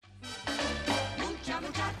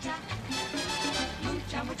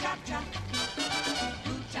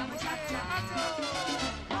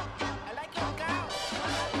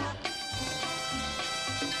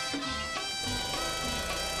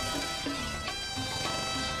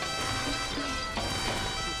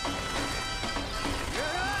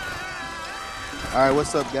All right,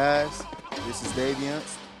 what's up, guys? This is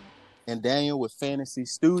Daveonce and Daniel with Fantasy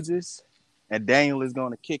Stooges, and Daniel is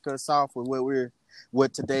going to kick us off with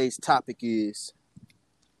what today's topic is.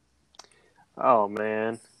 Oh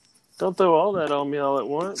man, don't throw all that on me all at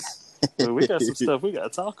once. But we got some stuff we got to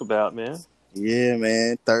talk about, man. Yeah,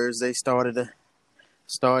 man. Thursday started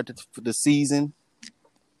the season.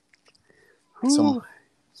 Some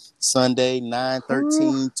Sunday,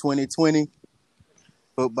 9/13/2020.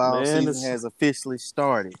 Football season has officially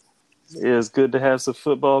started. Yeah, it's good to have some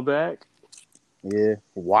football back. Yeah,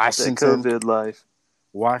 Washington. That COVID life.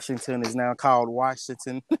 Washington is now called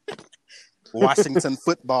Washington. Washington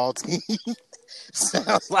football team.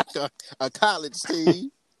 Sounds like a college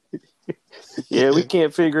team. Yeah, we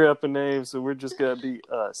can't figure out a name, so we're just gonna be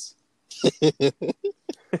us.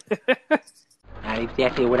 Not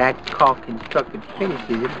exactly what I call constructive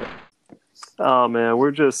criticism. Oh man,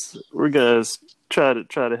 we're gonna try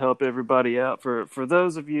to help everybody out. For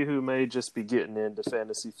those of you who may just be getting into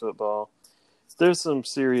fantasy football, there's some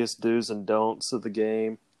serious do's and don'ts of the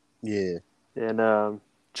game. Yeah, and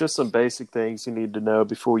just some basic things you need to know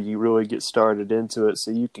before you really get started into it,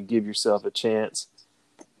 so you can give yourself a chance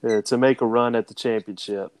to make a run at the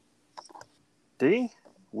championship. D,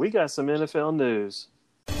 we got some NFL news.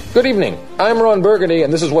 Good evening. I'm Ron Burgundy,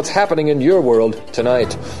 and this is what's happening in your world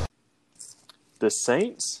tonight. The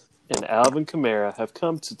Saints and Alvin Kamara have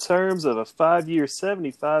come to terms of a 5-year,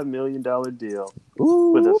 $75 million deal.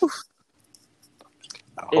 Ooh.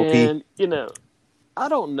 I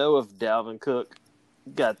don't know if Dalvin Cook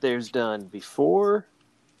got theirs done before.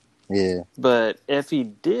 Yeah. But if he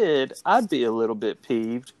did, I'd be a little bit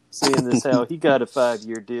peeved, seeing as how he got a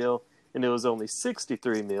 5-year deal and it was only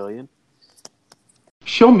 $63 million.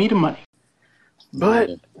 Show me the money.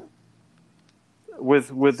 But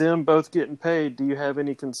with them both getting paid, do you have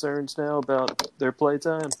any concerns now about their play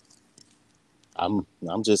time? I'm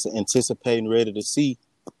just anticipating, ready to see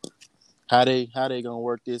how they gonna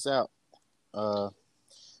work this out.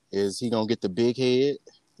 Is he gonna get the big head,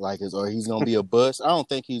 or he's gonna be a bust? I don't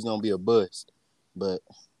think he's gonna be a bust, but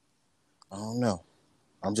I don't know.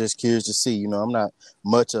 I'm just curious to see. I'm not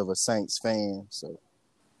much of a Saints fan, so.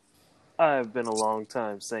 I've been a long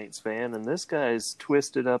time Saints fan, and this guy's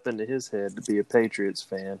twisted up into his head to be a Patriots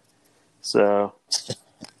fan. So,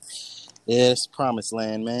 yeah, it's promised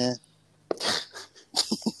land, man.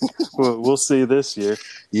 We'll see this year.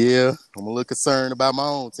 Yeah, I'm a little concerned about my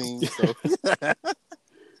own team. So.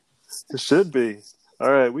 It should be.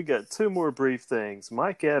 All right, we got two more brief things.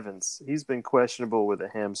 Mike Evans, he's been questionable with a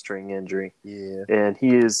hamstring injury. Yeah. And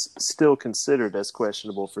he is still considered as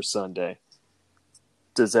questionable for Sunday.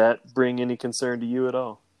 Does that bring any concern to you at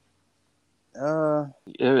all?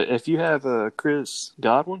 If you have Chris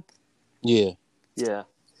Godwin? Yeah. Yeah.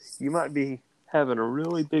 You might be having a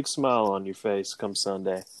really big smile on your face come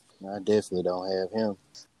Sunday. I definitely don't have him.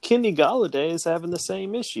 Kenny Golladay is having the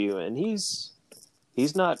same issue, and he's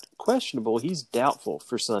not questionable. He's doubtful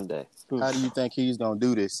for Sunday. How do you think he's going to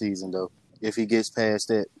do this season, though, if he gets past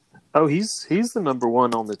that? Oh, he's the number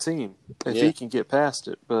one on the team if he can get past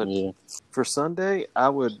it. But for Sunday, I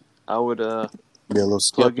would be a little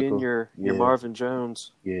plug in your Marvin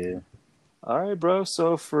Jones. Yeah. All right, bro.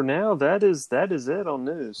 So for now, that is it on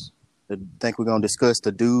news. I think we're going to discuss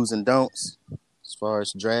the do's and don'ts as far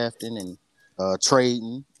as drafting and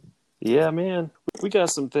trading. Yeah, man. We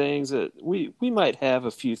got some things that we might have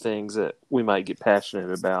a few things that we might get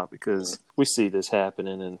passionate about because we see this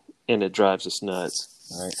happening and it drives us nuts.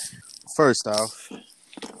 All right. First off,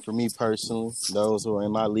 for me personally, those who are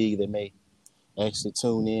in my league that may actually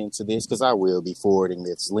tune in to this, because I will be forwarding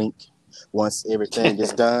this link once everything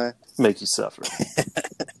is done. Make you suffer.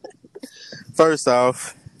 First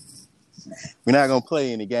off, we're not going to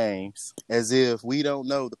play any games as if we don't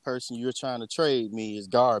know the person you're trying to trade me is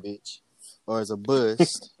garbage or is a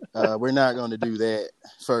bust. We're not going to do that,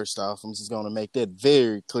 first off. I'm just going to make that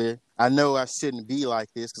very clear. I know I shouldn't be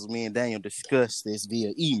like this because me and Daniel discussed this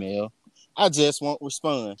via email. I just won't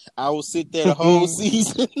respond. I will sit there the whole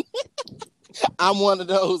season. I'm one of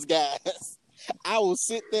those guys. I will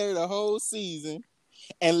sit there the whole season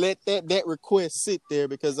and let that request sit there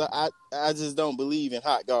because I just don't believe in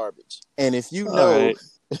hot garbage. And if you know, right.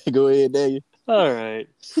 Go ahead, Daniel. All right.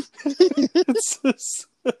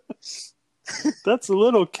 That's a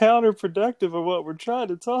little counterproductive of what we're trying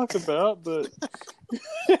to talk about, but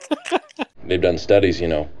they've done studies,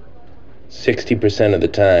 60% of the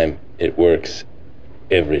time it works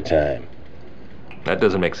every time. That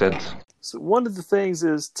doesn't make sense. So one of the things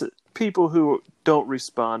is to people who don't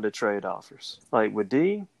respond to trade offers. Like with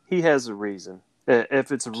D, he has a reason.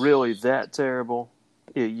 If it's really that terrible,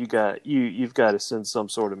 you've got to send some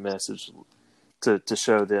sort of message to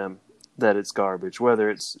show them that it's garbage, whether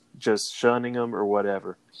it's just shunning them or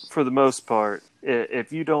whatever. For the most part,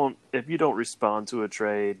 if you don't respond to a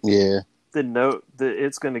trade, Yeah. then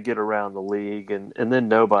it's going to get around the league, and then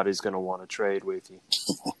nobody's going to want to trade with you.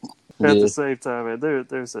 At the same time, man,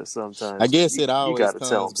 there's that sometimes. I guess it you got always to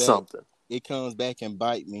tell comes them back. something. It comes back and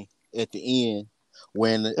bite me at the end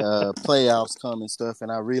when playoffs come and stuff,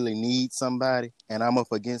 and I really need somebody, and I'm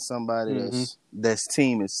up against somebody that's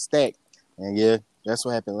team is stacked. And yeah, that's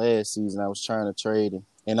what happened last season. I was trying to trade him,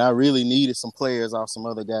 and I really needed some players off some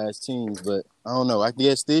other guys' teams, but I don't know. I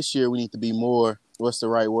guess this year we need to be more. What's the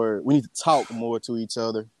right word? We need to talk more to each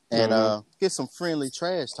other and get some friendly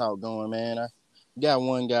trash talk going, man. I got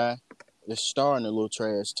one guy that's starting a little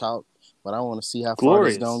trash talk, but I want to see how far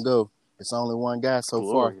this gonna go. It's only one guy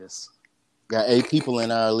so far. Got 8 people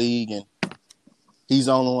in our league, and he's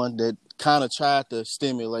the only one that kind of tried to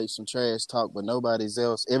stimulate some trash talk, but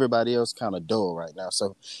everybody else kind of dull right now.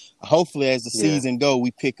 So hopefully as the season go,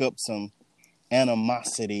 we pick up some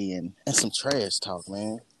animosity and some trash talk,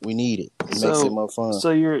 man. We need it. It makes it more fun.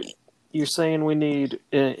 So you're saying we need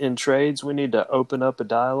in trades we need to open up a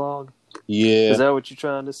dialogue? Yeah. Is that what you're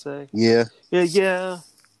trying to say? Yeah. Yeah.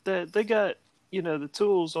 They got the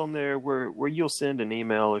tools on there where you'll send an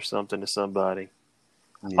email or something to somebody.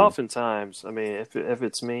 Yeah. Oftentimes, I mean, if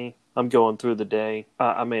it's me, I'm going through the day.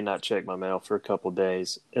 I may not check my mail for a couple of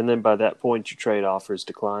days, and then by that point, your trade offer is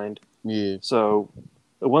declined. Yeah. So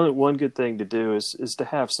one good thing to do is to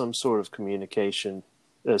have some sort of communication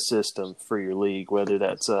system for your league, whether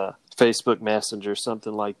that's Facebook Messenger,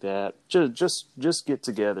 something like that. Just get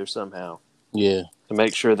together somehow. Yeah. To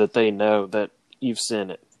make sure that they know that you've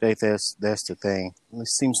sent it. That's the thing. It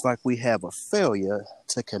seems like we have a failure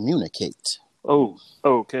to communicate. Oh,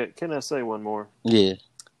 can I say one more? Yeah.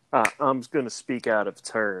 I'm going to speak out of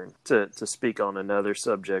turn to speak on another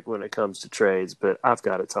subject when it comes to trades, but I've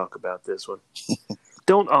got to talk about this one.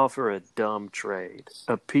 Don't offer a dumb trade,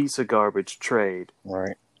 a piece of garbage trade,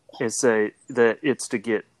 right? And say that it's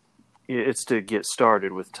to get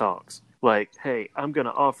started with talks. Like, hey, I'm going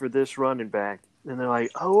to offer this running back. And they're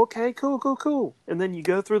like, oh, okay, cool. And then you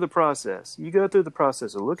go through the process. You go through the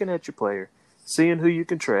process of looking at your player, seeing who you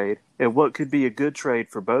can trade, and what could be a good trade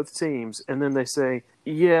for both teams. And then they say,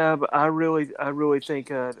 yeah, but I really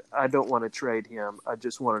think I don't want to trade him. I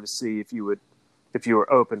just wanted to see if you were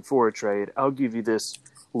open for a trade. I'll give you this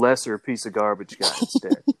lesser piece of garbage guy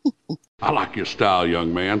instead. I like your style,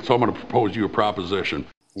 young man, so I'm going to propose you a proposition.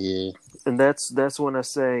 Yeah. And that's when I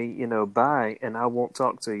say, bye, and I won't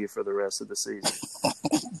talk to you for the rest of the season.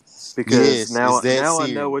 Because now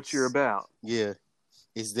I know what you're about. Yeah.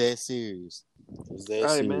 It's that serious. It's that All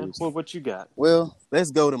right, serious. man. Well, what you got? Well,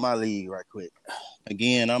 let's go to my league right quick.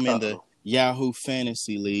 Again, I'm in the Yahoo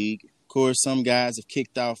Fantasy League. Of course, some guys have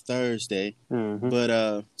kicked off Thursday,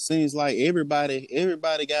 but seems like everybody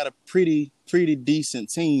got a pretty decent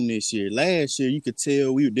team this year. Last year, you could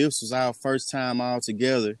tell this was our first time all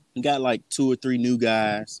together. We got like 2 or 3 new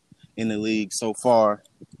guys in the league so far,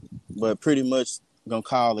 but pretty much gonna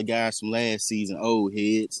call the guys from last season old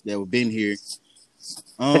heads that have been here.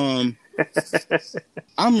 I'm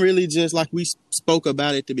really just like we spoke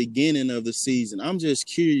about at the beginning of the season. I'm just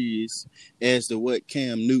curious as to what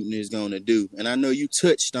Cam Newton is going to do. And I know you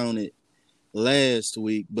touched on it last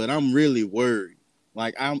week, but I'm really worried.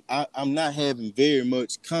 Like I'm not having very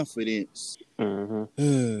much confidence.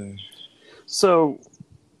 So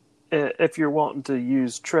if you're wanting to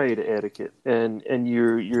use trade etiquette and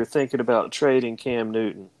you're thinking about trading Cam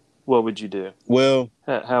Newton, what would you do? Well,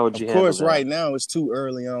 how would you handle that? Of course, right now it's too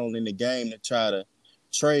early on in the game to try to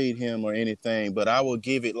trade him or anything, but I will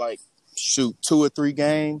give it 2 or 3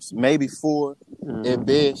 games, maybe 4 at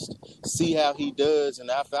best. See how he does, and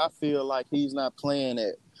if I feel like he's not playing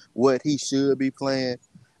at what he should be playing,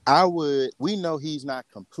 we know he's not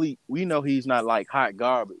complete. We know he's not like hot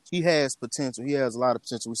garbage. He has potential. He has a lot of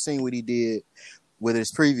potential. We've seen what he did with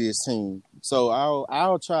his previous team. So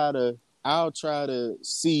I'll try to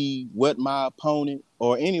see what my opponent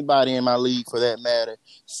or anybody in my league for that matter,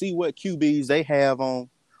 see what QBs they have on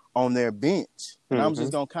their bench. And I'm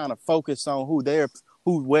just going to kind of focus on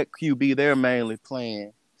what QB they're mainly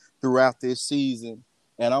playing throughout this season.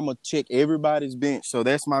 And I'm going to check everybody's bench. So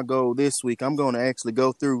that's my goal this week. I'm going to actually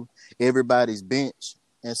go through everybody's bench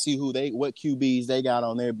and see what QBs they got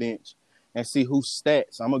on their bench and see whose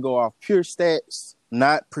stats. I'm going to go off pure stats,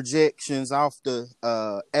 not projections off the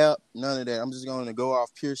app, none of that. I'm just going to go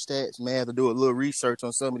off pure stats. May have to do a little research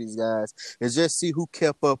on some of these guys and just see who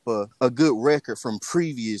kept up a good record from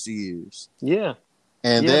previous years. Yeah.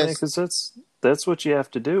 And because That's what you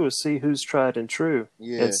have to do, is see who's tried and true,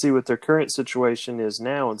 and see what their current situation is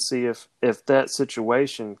now, and see if that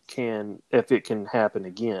situation can happen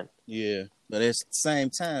again. Yeah, but at the same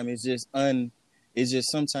time, it's just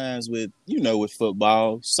sometimes with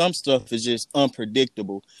football, some stuff is just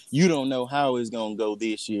unpredictable. You don't know how it's gonna go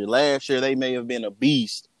this year. Last year they may have been a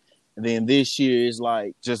beast. And then this year is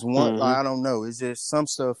like just one. Like, I don't know. It's just some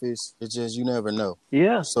stuff it's just you never know.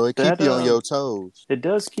 Yeah. So it keeps you on your toes. It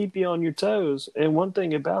does keep you on your toes. And one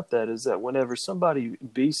thing about that is that whenever somebody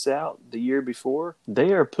beasts out the year before,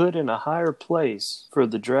 they are put in a higher place for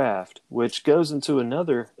the draft, which goes into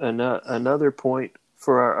another point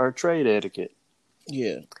for our trade etiquette.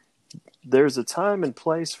 Yeah. There's a time and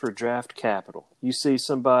place for draft capital. You see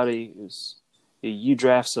you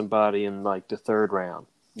draft somebody in like the 3rd round.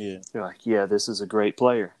 Yeah. You're like, yeah, this is a great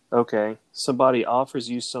player. Okay. Somebody offers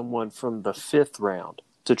you someone from the 5th round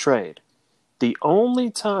to trade. The only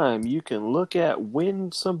time you can look at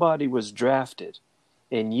when somebody was drafted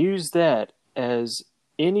and use that as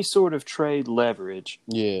any sort of trade leverage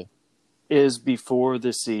is before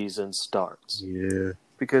the season starts. Yeah.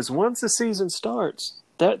 Because once the season starts,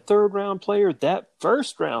 that 3rd round player, that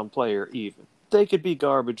 1st round player even, they could be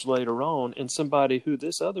garbage later on, and somebody who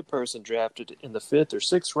this other person drafted in the 5th or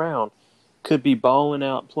 6th round could be balling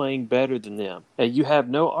out playing better than them. And you have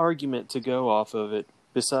no argument to go off of it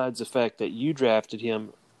besides the fact that you drafted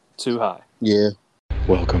him too high. Yeah.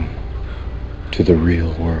 Welcome to the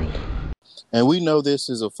real world. And we know this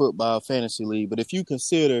is a football fantasy league, but if you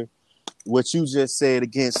consider what you just said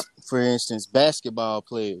against, for instance, basketball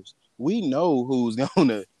players, we know who's going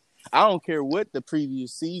to, I don't care what the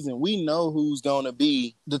previous season, we know who's going to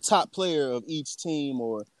be the top player of each team,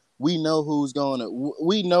 or we know who's going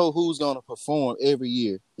to perform every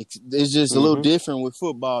year. It's just a little different with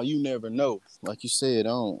football. You never know, like you said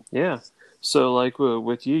on. Yeah. So like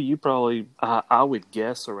with you probably, I would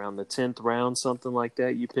guess around the 10th round, something like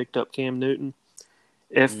that, you picked up Cam Newton.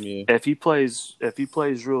 If he plays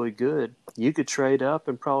really good, you could trade up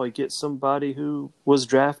and probably get somebody who was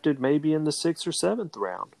drafted maybe in the 6th or 7th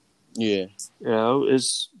round. Yeah.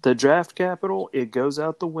 Is the draft capital, it goes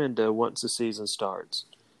out the window once the season starts.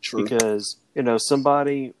 True. Because,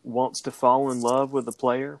 somebody wants to fall in love with a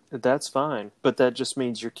player, that's fine. But that just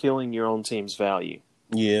means you're killing your own team's value.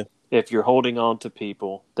 Yeah. If you're holding on to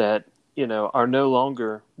people that, are no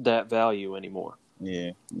longer that value anymore.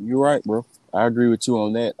 Yeah. You're right, bro. I agree with you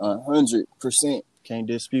on that 100%. Can't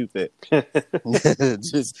dispute that.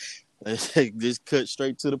 just cut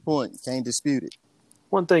straight to the point. Can't dispute it.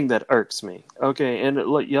 One thing that irks me, okay, and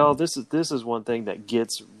look, y'all, this is one thing that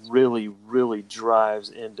gets really, really drives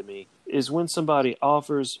into me, is when somebody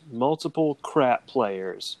offers multiple crap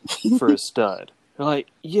players for a stud. They're like,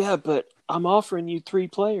 yeah, but I'm offering you 3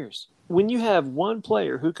 players. When you have one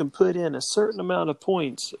player who can put in a certain amount of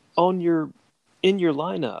points in your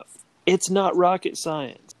lineup, it's not rocket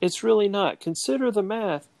science. It's really not. Consider the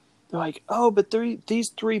math. They're like, oh, but these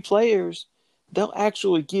 3 players, they'll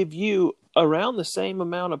actually give you around the same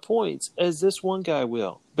amount of points as this one guy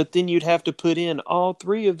will. But then you'd have to put in all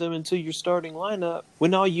 3 of them into your starting lineup,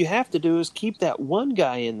 when all you have to do is keep that one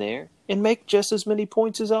guy in there and make just as many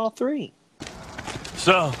points as all 3.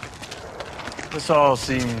 So, this all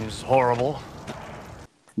seems horrible.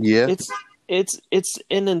 Yeah. It's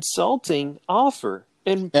an insulting offer,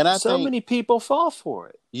 and so many people fall for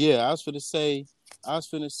it. Yeah, I was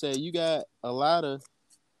finna say you got a lot of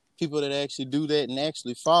people that actually do that and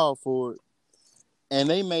actually fall for it,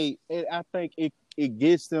 and I think it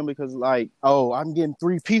gets them because, like, oh, I'm getting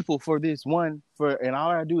 3 people for this one, and all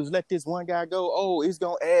I gotta do is let this one guy go. Oh, it's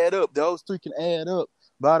gonna add up. Those 3 can add up.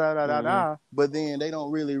 Blah, da, da, da, da. But then they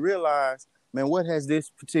don't really realize, man, what has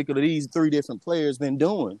these 3 different players been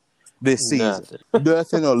doing this season?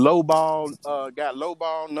 Nothing. Or got low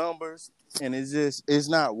ball numbers, and it's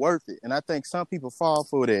not worth it. And I think some people fall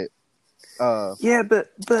for that. Yeah,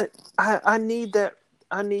 but I need that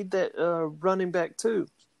running back too.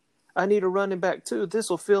 I need a running back too. This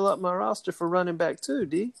will fill up my roster for running back too,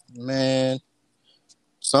 D. Man,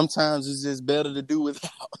 sometimes it's just better to do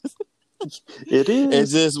without. It is. And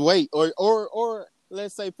just wait. Or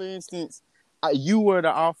let's say, for instance, you were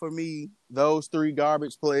to offer me those 3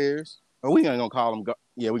 garbage players. Or we ain't gonna call them.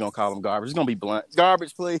 We're gonna call them garbage. It's gonna be blunt.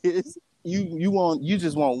 Garbage players. You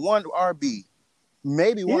just want one RB.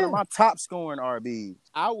 Maybe one of my top scoring RBs.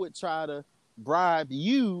 I would try to bribe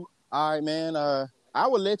you. All right, man. I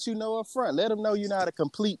would let you know up front. Let them know you're not a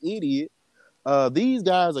complete idiot. These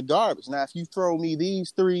guys are garbage. Now, if you throw me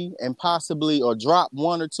these 3 and possibly or drop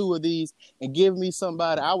 1 or 2 of these and give me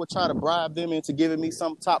somebody, I would try to bribe them into giving me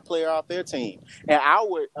some top player off their team. And I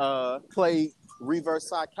would play reverse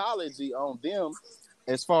psychology on them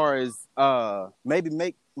as far as maybe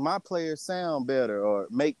make my players sound better or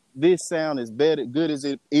make this sound as good as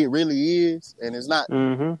it really is, and it's not.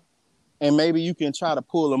 Mm-hmm. And maybe you can try to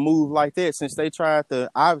pull a move like that since they tried to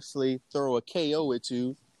obviously throw a KO at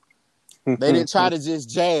you. They didn't try to just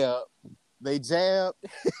jab. They jabbed,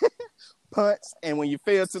 punched, and when you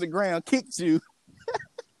fell to the ground, kicked you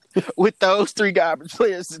with those 3 garbage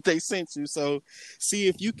players that they sent you. So see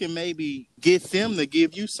if you can maybe get them to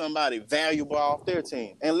give you somebody valuable off their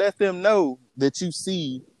team and let them know that you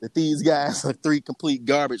see that these guys are 3 complete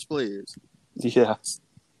garbage players. Yeah.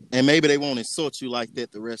 And maybe they won't insult you like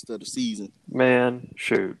that the rest of the season. Man,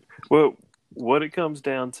 shoot. Well, what it comes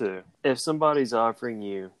down to, if somebody's offering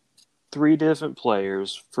you 3 different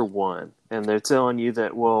players for one, and they're telling you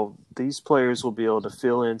that, well, these players will be able to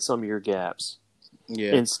fill in some of your gaps.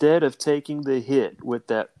 Yeah. Instead of taking the hit with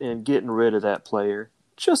that and getting rid of that player,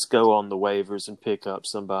 just go on the waivers and pick up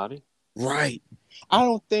somebody. Right.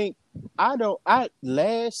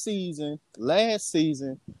 Last season,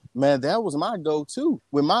 man, that was my go-to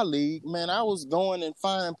with my league. Man, I was going and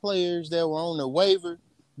finding players that were on the waiver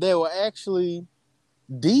that were actually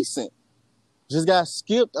decent. Just got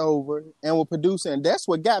skipped over and were producing. And that's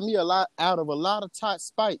what got me a lot out of a lot of tight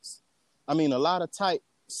spots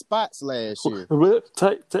last year. What?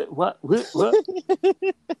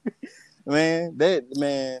 Man,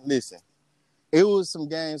 listen. It was some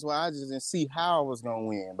games where I just didn't see how I was going to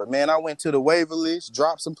win. But, man, I went to the waiver list,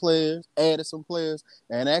 dropped some players, added some players,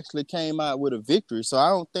 and actually came out with a victory. So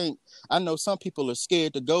I know some people are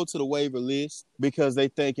scared to go to the waiver list because they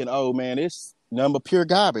thinking, oh, man, it's number pure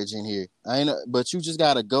garbage in here. But you just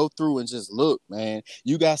got to go through and just look, man.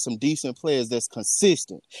 You got some decent players that's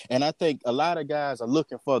consistent. And I think a lot of guys are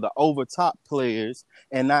looking for the over-top players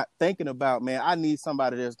and not thinking about, man, I need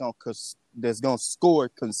somebody that's going to score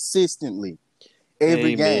consistently.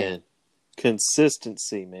 Every game.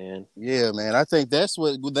 Consistency, man. Yeah, man. I think that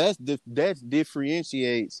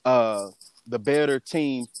differentiates the better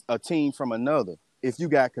team, a team from another. If you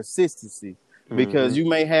got consistency, because you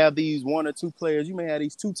may have these 1 or 2 players, you may have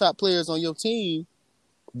these 2 top players on your team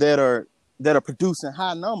that are producing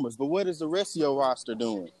high numbers. But what is the rest of your roster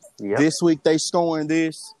doing? Yep. This week they scoring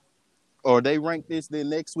this, or they rank this.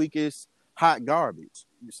 Then next week is hot garbage.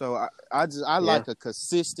 So I like a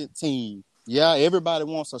consistent team. Yeah, everybody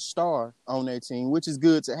wants a star on their team, which is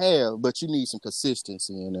good to have, but you need some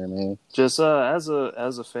consistency in there, man. Just as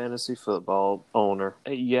a fantasy football owner,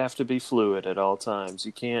 you have to be fluid at all times.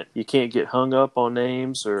 You can't get hung up on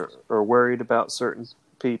names or worried about certain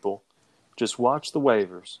people. Just watch the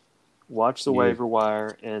waivers. Watch the waiver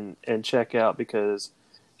wire and check out, because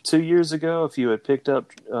 2 years ago, if you had picked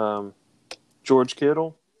up George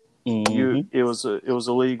Kittle, it was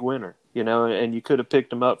a league winner. And you could have picked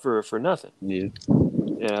them up for nothing. Yeah.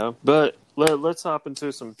 Yeah. But let's hop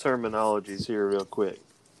into some terminologies here real quick.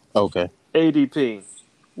 Okay. ADP.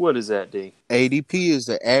 What is that, D? ADP is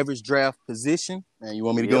the average draft position. And you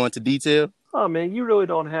want me to go into detail? Oh, man, you really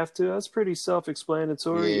don't have to. That's pretty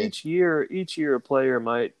self-explanatory. Yeah. Each year a player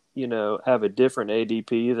might, have a different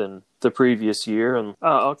ADP than the previous year. And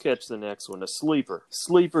I'll catch the next one. A sleeper.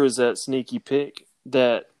 Sleeper is that sneaky pick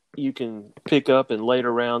that you can pick up in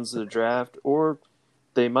later rounds of the draft, or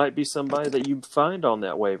they might be somebody that you find on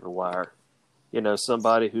that waiver wire.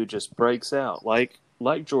 Somebody who just breaks out, like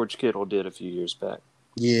George Kittle did a few years back.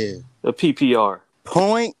 Yeah. A PPR.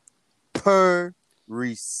 Point per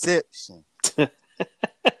reception. I'm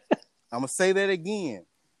going to say that again.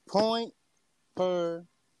 Point per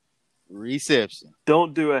reception.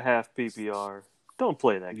 Don't do a half PPR. Don't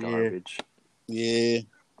play that garbage. Yeah.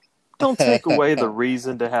 Don't take away the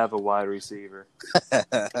reason to have a wide receiver.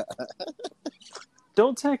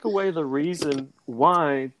 Don't take away the reason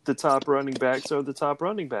why the top running backs are the top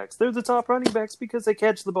running backs. They're the top running backs because they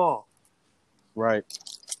catch the ball. Right.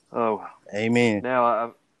 Oh, amen.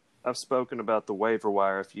 Now I've spoken about the waiver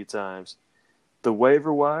wire a few times. The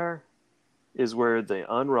waiver wire is where the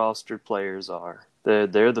unrostered players are.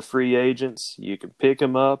 They're the free agents. You can pick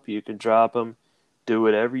them up. You can drop them. Do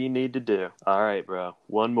whatever you need to do. All right, bro.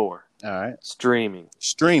 One more. All right. Streaming.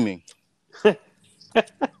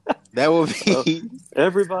 That will be.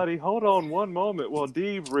 Everybody, hold on one moment while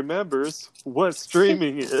Dave remembers what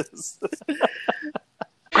streaming is.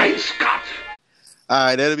 Great Scott! All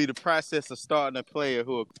right, that'll be the process of starting a player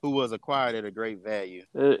who was acquired at a great value.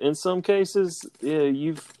 In some cases,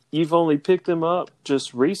 you've only picked them up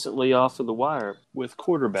just recently off of the wire with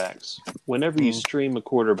quarterbacks. Whenever you stream a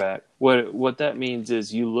quarterback, what that means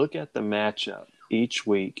is you look at the matchup each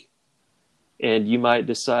week, And you might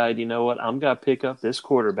decide, you know what, I'm going to pick up this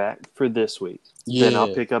quarterback for this week. Yeah. Then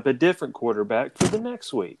I'll pick up a different quarterback for the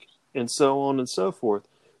next week, and so on and so forth.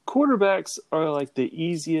 Quarterbacks are like the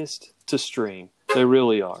easiest to stream. They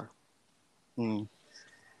really are.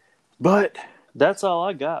 But that's all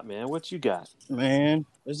I got, man. What you got? Man,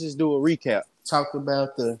 let's just do a recap. Talked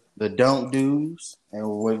about the don't do's, and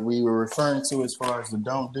what we were referring to as far as the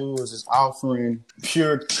don't do's is offering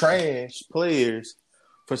pure trash players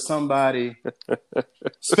for somebody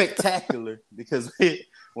spectacular. Because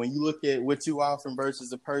when you look at what you offering versus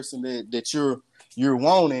the person that you're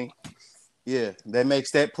wanting, yeah, that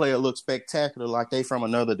makes that player look spectacular, like they from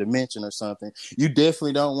another dimension or something. You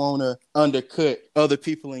definitely don't want to undercut other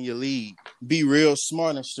people in your league. Be real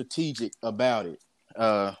smart and strategic about it.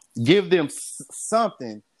 Give them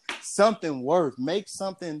something worth. Make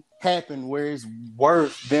something happen where it's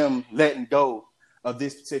worth them letting go of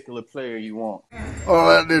this particular player you want. Oh,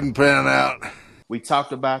 that didn't pan out. We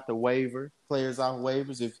talked about the waiver, players off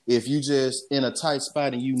waivers. If you just in a tight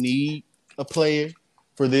spot and you need a player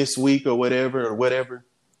for this week or whatever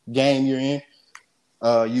game you're in,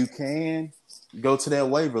 you can go to that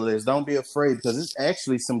waiver list. Don't be afraid, because it's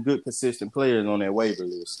actually some good, consistent players on that waiver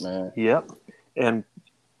list, man. Yep. And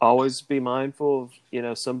always be mindful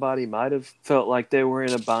of, somebody might have felt like they were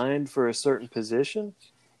in a bind for a certain position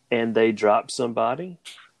and they dropped somebody.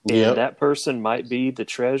 And that person might be the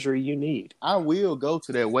treasure you need. I will go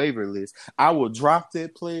to that waiver list. I will drop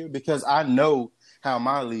that player because I know how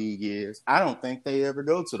my league is. I don't think they ever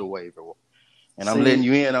go to the waiver. And I'm letting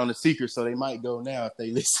you in on the secret, so they might go now if they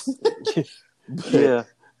listen. Yeah.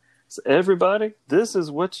 So everybody, this is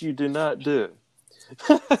what you do not do.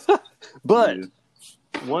 But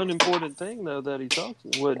one important thing, though, that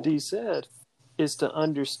what D said, is to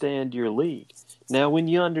understand your league. Now, when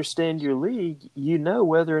you understand your league, you know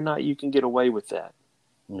whether or not you can get away with that.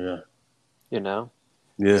 Yeah.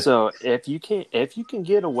 Yeah. So if you can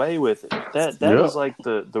get away with it, that is like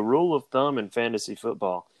the rule of thumb in fantasy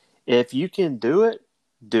football. If you can do it,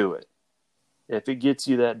 do it. If it gets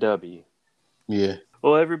you that W. Yeah.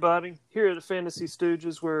 Well, everybody, here at the Fantasy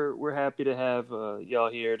Stooges, we're happy to have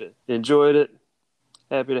y'all here. Enjoyed it.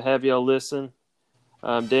 Happy to have y'all listen.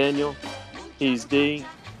 I'm Daniel. He's D.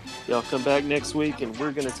 Y'all come back next week, and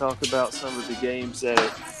we're going to talk about some of the games that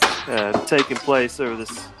have taken place over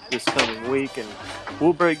this coming week, and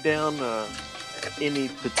we'll break down any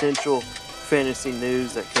potential fantasy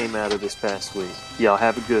news that came out of this past week. Y'all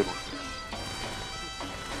have a good one.